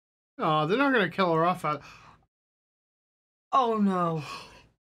Oh, they're not gonna kill her off. Oh no.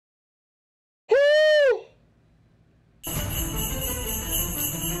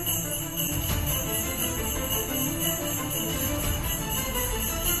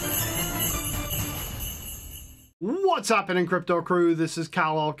 What's happening, Crypto Crew? This is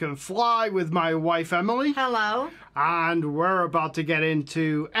Cal Can Fly with my wife Emily. Hello. And we're about to get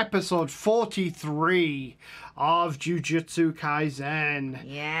into episode 43 of Jujutsu Kaisen.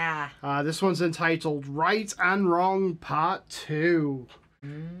 Yeah. This one's entitled Right and Wrong Part 2.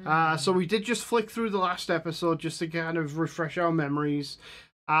 So we did just flick through the last episode just to kind of refresh our memories.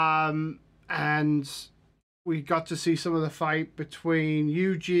 And we got to see some of the fight between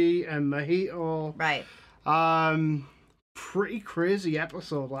Yuji and Mahito. Right. Pretty crazy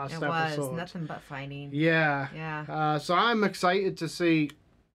episode last episode. It was nothing but fighting. Yeah. Yeah. So I'm excited to see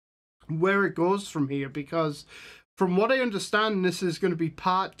where it goes from here, because from what I understand, this is going to be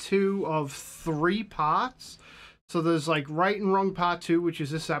part 2 of 3 parts. So there's like Right and Wrong Part 2, which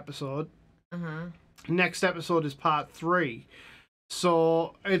is this episode. Next episode is part 3.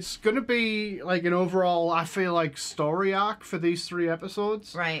 So it's going to be like an overall, I feel like, story arc for these 3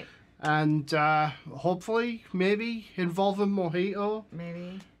 episodes. Right. And hopefully, maybe involving Mahito.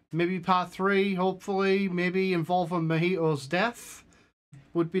 Maybe part 3, hopefully, maybe involving Mahito's death.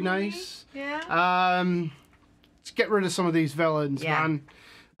 Would be nice. Yeah. Let's get rid of some of these villains, man.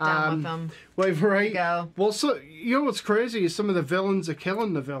 Done with them. Wait, right? Go. Well, so, you know what's crazy is some of the villains are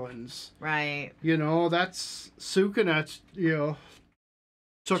killing the villains. Right. You know, that's Sukuna, you know,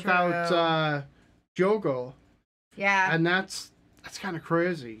 took out Jogo. Yeah. And that's kind of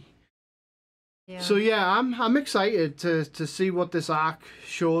crazy. Yeah. So yeah, I'm excited to see what this arc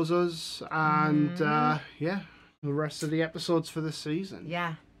shows us, and yeah, the rest of the episodes for this season.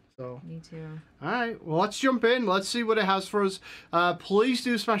 Yeah. So me too. All right, well, let's jump in. Let's see what it has for us. Please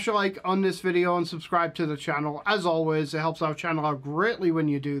do smash a like on this video and subscribe to the channel. As always, it helps our channel out greatly when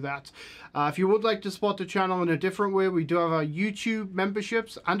you do that. If you would like to support the channel in a different way, we do have our YouTube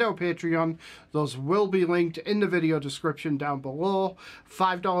memberships and our Patreon. Those will be linked in the video description down below.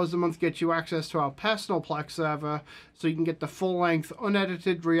 $5 a month gets you access to our personal Plex server, so you can get the full-length,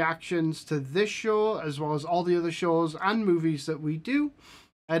 unedited reactions to this show, as well as all the other shows and movies that we do.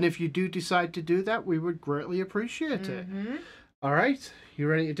 And if you do decide to do that, we would greatly appreciate it. All right, you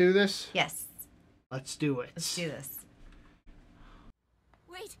ready to do this? Yes. Let's do it. Let's do this.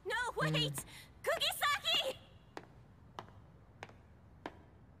 Wait, no, wait! Kugisaki!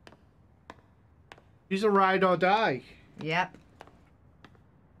 She's a ride or die. Yep.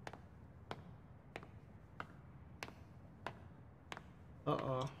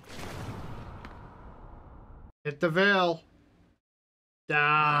 Uh-oh. Hit the veil.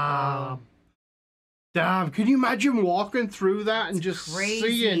 Damn. Damn, can you imagine walking through that and just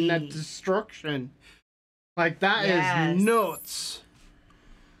seeing that destruction? Like, that is nuts.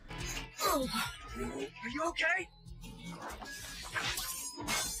 Oh, are you okay?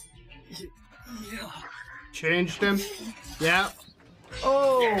 Yeah. Changed him. Yeah.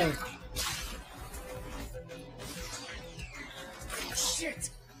 Oh. Shit.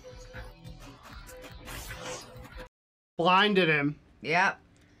 Blinded him. Yep.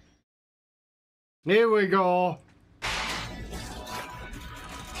 Here we go.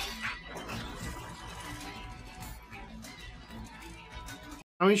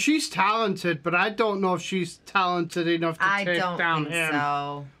 I mean, she's talented, but I don't know if she's talented enough to take down him. I don't think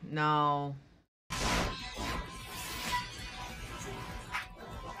so. No.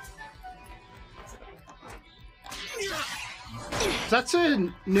 That's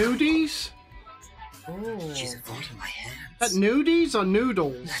a nudies? Ooh. She's a thought in my hands. That nudies or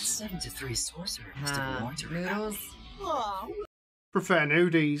noodles? That 7 to 3 sorcerer must have warned her. Noodles? Prefer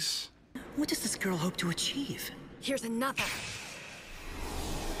nudies. What does this girl hope to achieve? Here's another.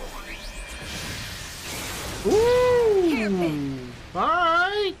 Ooh!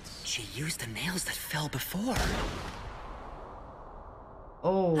 Alright! She used the nails that fell before.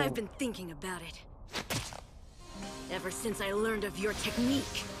 Oh. I've been thinking about it. Ever since I learned of your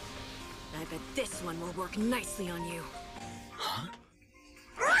technique. I bet this one will work nicely on you. Huh?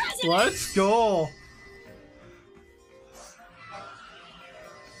 Let's go!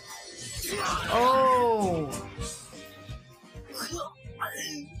 Oh!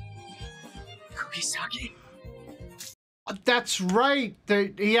 Kugisaki? That's right!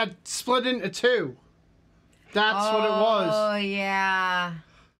 He had split into 2. That's what it was. Oh, yeah.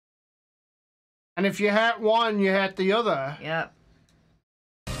 And if you hit one, you hit the other. Yep.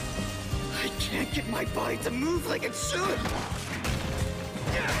 I can't get my body to move like it should!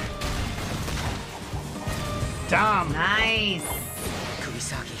 Damn. Nice.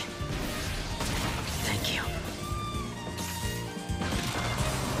 Kugisaki,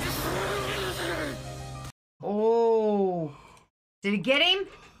 Did he get him?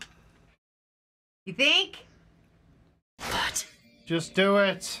 You think? What? Just do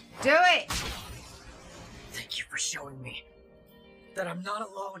it. Do it! Thank you for showing me that I'm not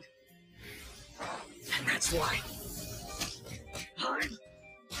alone. And that's why I'm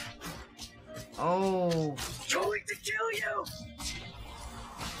Oh. going to kill you!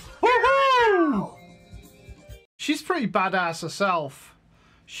 Woohoo! She's pretty badass herself.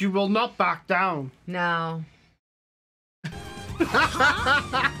 She will not back down. No.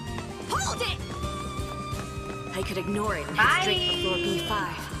 Hold it! I could ignore it and head straight for floor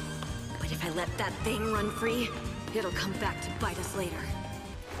B5. But if I let that thing run free, it'll come back to bite us later.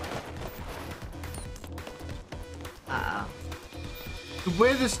 Uh-oh. The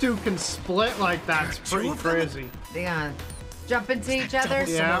way this dude can split like that's pretty crazy. They gonna jump into each other?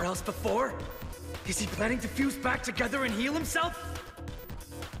 Double Yeah. somewhere else before? Is he planning to fuse back together and heal himself?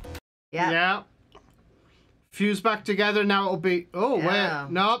 Yeah. Yeah. Fuse back together, now it'll be... Oh, Yeah.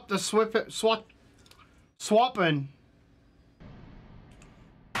 wait. Nope, the swapping.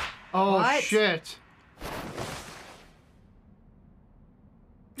 Oh, What? shit.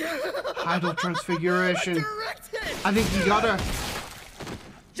 Idle transfiguration. I think you gotta...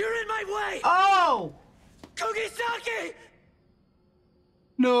 You're in my way! Oh! Kugisaki!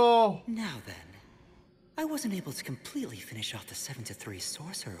 No. Now then, I wasn't able to completely finish off the 7-3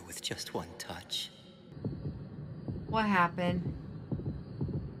 sorcerer with just one touch. What happened?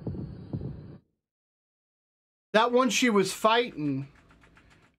 That one she was fighting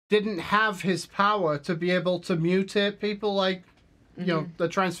didn't have his power to be able to mutate people like, you know, the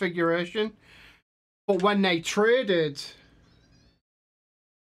transfiguration. But when they traded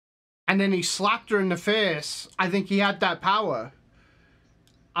and then he slapped her in the face, I think he had that power.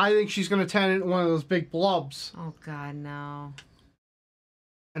 I think she's going to turn into one of those big blobs. Oh, God, no.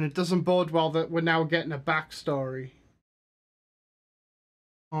 And it doesn't bode well that we're now getting a backstory.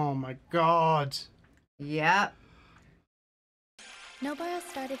 Oh my god. Yep. Nobara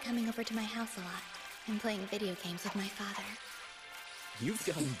started coming over to my house a lot and playing video games with my father. You've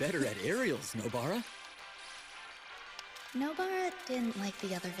gotten better at aerials, Nobara. Nobara didn't like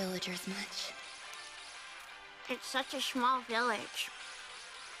the other villagers much. It's such a small village.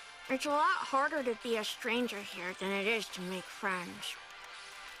 It's a lot harder to be a stranger here than it is to make friends.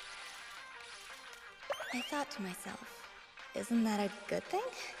 I thought to myself, isn't that a good thing?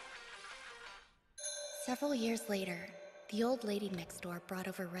 Several years later, the old lady next door brought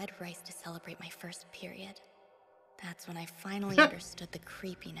over red rice to celebrate my first period. That's when I finally understood the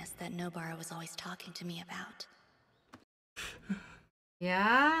creepiness that Nobara was always talking to me about.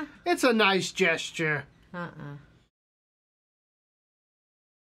 Yeah? It's a nice gesture. Uh-uh.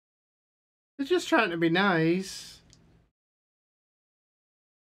 They're just trying to be nice.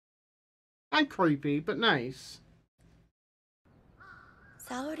 And creepy, but nice.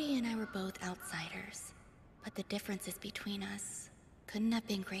 Saori and I were both outsiders, but the differences between us couldn't have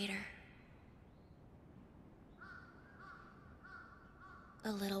been greater.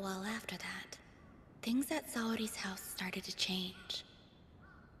 A little while after that, things at Saori's house started to change.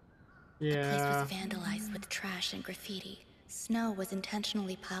 The place Yeah. was vandalized with trash and graffiti. Snow was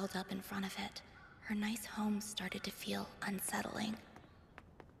intentionally piled up in front of it. Her nice home started to feel unsettling.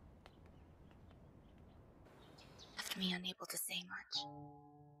 Left me unable to say much.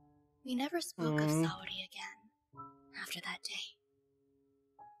 We never spoke of Saori again after that day.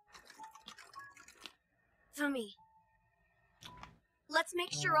 Fumi, let's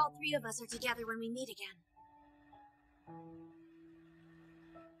make sure all three of us are together when we meet again.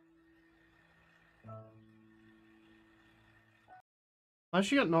 Why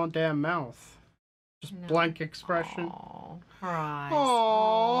she got no damn mouth? Just No. blank expression. Oh, Christ.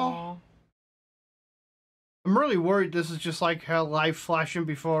 Aww. I'm really worried this is just like her life flashing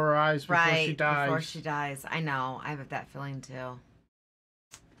before her eyes before Right, she dies. before she dies. I know. I have that feeling, too.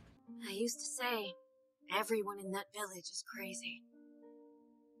 I used to say, everyone in that village is crazy.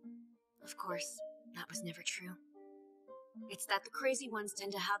 Of course, that was never true. It's that the crazy ones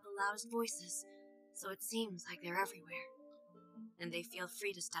tend to have the loudest voices, so it seems like they're everywhere. And they feel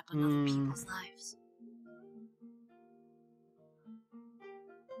free to step on other people's lives.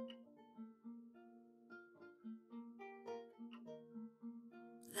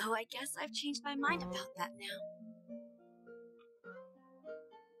 Though I guess I've changed my mind about that now.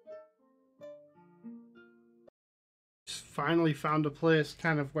 She's finally found a place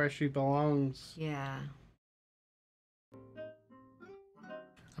kind of where she belongs. Yeah.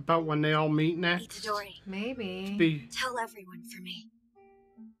 About when they all meet next. Itadori, Maybe. tell everyone for me.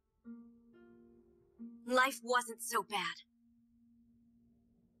 Life wasn't so bad.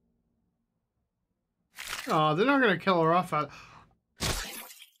 Oh, they're not gonna kill her off.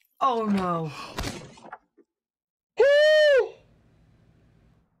 Oh no.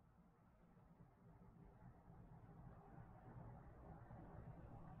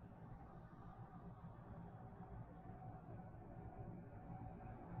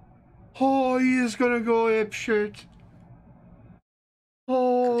 Oh, he is gonna go apeshit.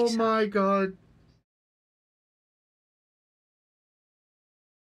 Oh my god.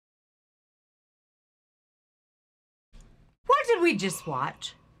 What did we just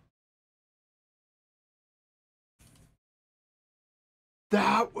watch?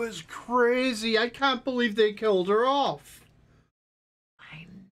 That was crazy. I can't believe they killed her off. I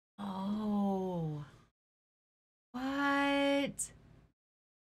know. What?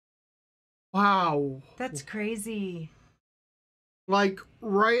 Wow. That's crazy. Like,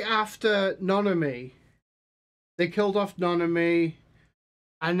 right after Nanami, they killed off Nanami,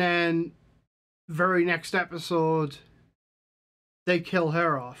 and then very next episode, they kill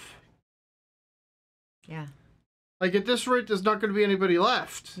her off. Yeah. Like, at this rate, there's not going to be anybody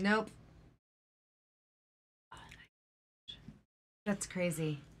left. Nope. That's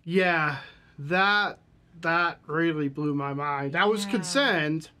crazy. Yeah, that really blew my mind. I was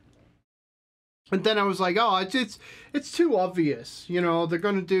concerned, and then I was like, oh, it's too obvious. You know, they're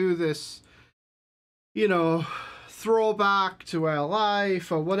going to do this, you know, throwback to her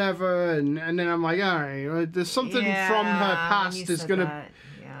life or whatever, and then I'm like, all right, there's something from her past is going to...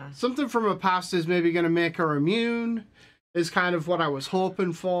 Something from her past is maybe going to make her immune, is kind of what I was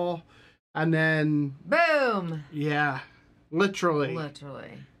hoping for. And then... Boom! Yeah. Literally.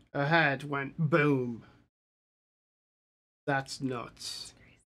 Literally. Her head went boom. That's nuts.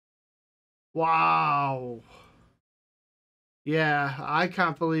 Wow. Yeah, I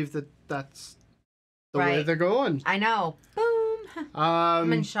can't believe that's the way they're going. I know. Boom!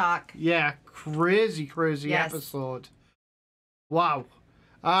 I'm in shock. Yeah, crazy episode. Wow.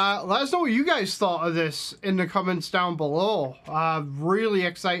 Let us know what you guys thought of this in the comments down below. Really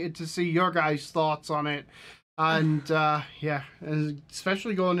excited to see your guys' thoughts on it. And, yeah,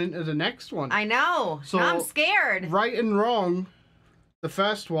 especially going into the next one. I know. So, now I'm scared. Right and wrong, the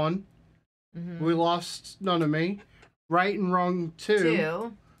first one, we lost Nanami. Right and wrong,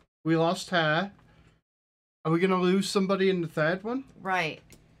 two, we lost her. Are we going to lose somebody in the third one? Right.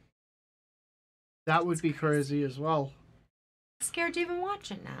 That would be crazy as well. Scared to even watch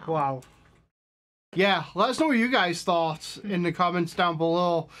it now. Wow. Yeah, let us know what you guys thought in the comments down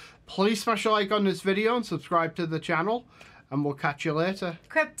below. Please smash a like on this video and subscribe to the channel, and we'll catch you later.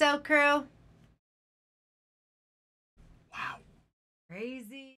 Crypto Crew. Wow. Crazy.